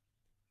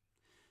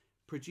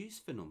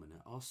 Produced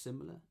phenomena are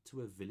similar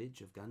to a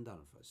village of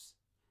Gandharvas,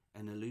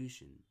 an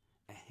illusion,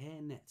 a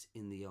hairnet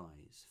in the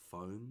eyes,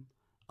 foam,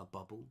 a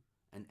bubble,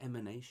 an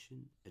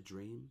emanation, a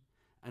dream,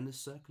 and a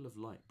circle of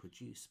light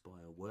produced by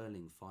a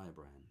whirling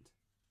firebrand.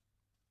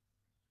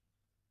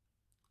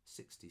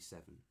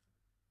 67.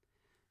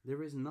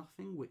 There is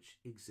nothing which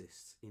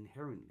exists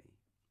inherently.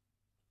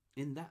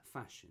 In that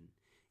fashion,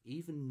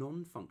 even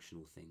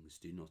non-functional things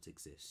do not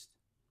exist.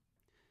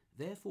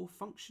 Therefore,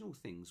 functional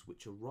things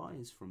which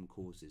arise from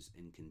causes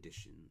and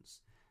conditions,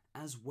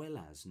 as well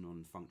as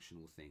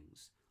non-functional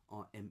things,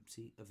 are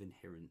empty of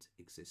inherent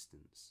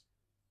existence.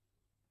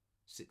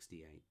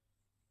 68.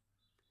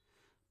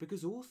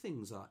 Because all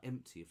things are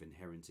empty of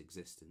inherent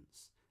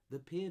existence, the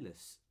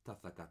peerless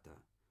Tathagata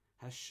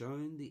has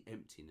shown the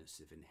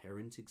emptiness of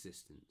inherent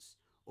existence,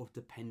 of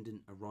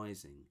dependent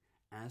arising,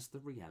 as the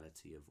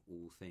reality of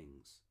all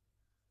things.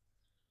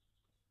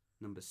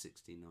 Number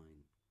 69.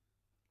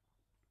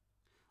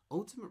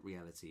 Ultimate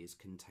reality is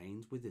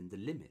contained within the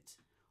limit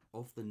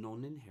of the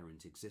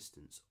non-inherent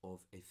existence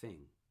of a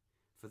thing.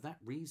 For that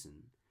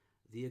reason,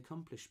 the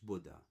accomplished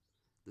Buddha,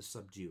 the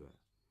subduer,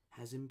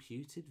 has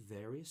imputed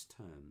various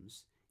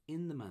terms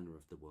in the manner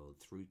of the world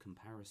through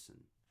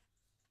comparison.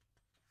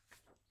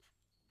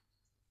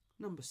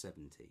 Number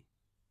 70.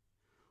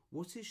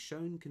 What is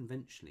shown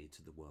conventionally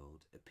to the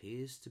world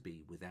appears to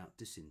be without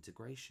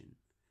disintegration,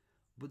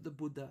 but the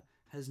Buddha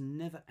has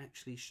never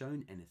actually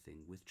shown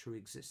anything with true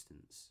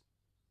existence.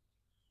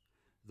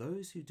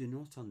 Those who do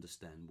not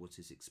understand what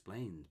is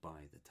explained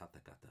by the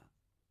Tathagata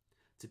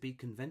to be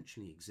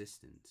conventionally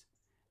existent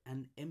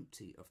and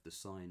empty of the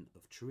sign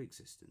of true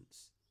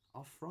existence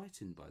are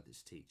frightened by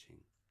this teaching.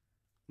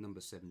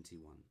 Number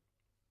 71.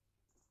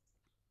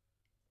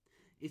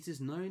 It is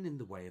known in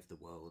the way of the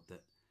world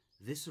that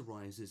this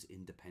arises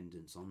in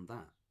dependence on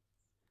that.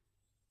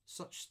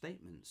 Such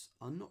statements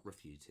are not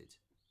refuted.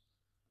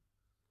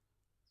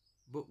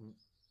 But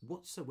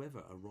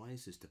whatsoever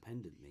arises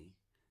dependently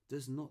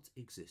does not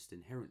exist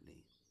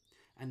inherently.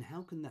 And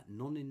how can that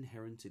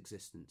non-inherent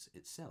existence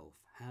itself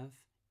have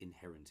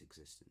inherent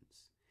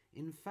existence?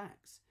 In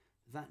fact,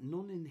 that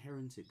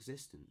non-inherent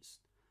existence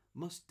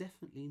must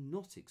definitely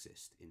not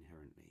exist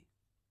inherently.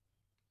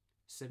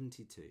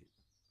 72.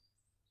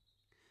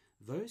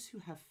 Those who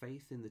have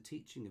faith in the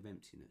teaching of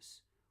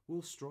emptiness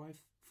will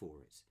strive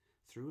for it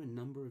through a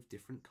number of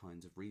different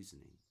kinds of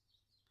reasoning.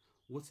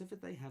 Whatever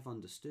they have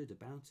understood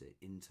about it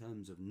in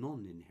terms of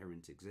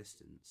non-inherent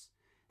existence,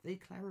 they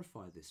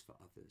clarify this for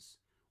others,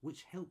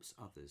 which helps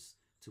others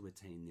to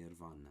attain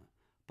nirvana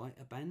by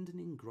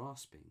abandoning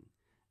grasping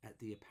at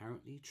the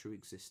apparently true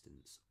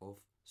existence of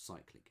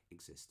cyclic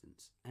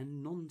existence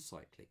and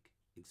non-cyclic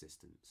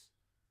existence.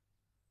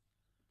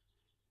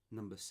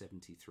 Number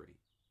 73.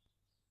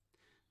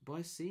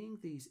 By seeing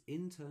these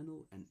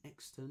internal and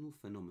external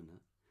phenomena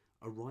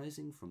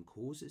arising from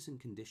causes and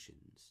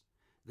conditions,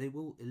 they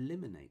will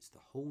eliminate the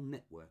whole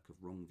network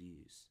of wrong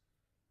views.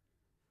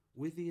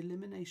 With the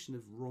elimination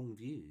of wrong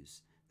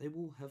views, they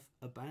will have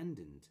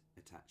abandoned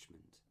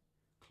attachment,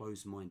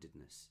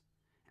 close-mindedness,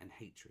 and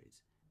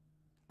hatred,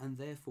 and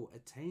therefore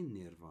attain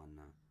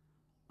nirvana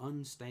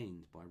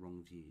unstained by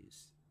wrong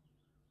views.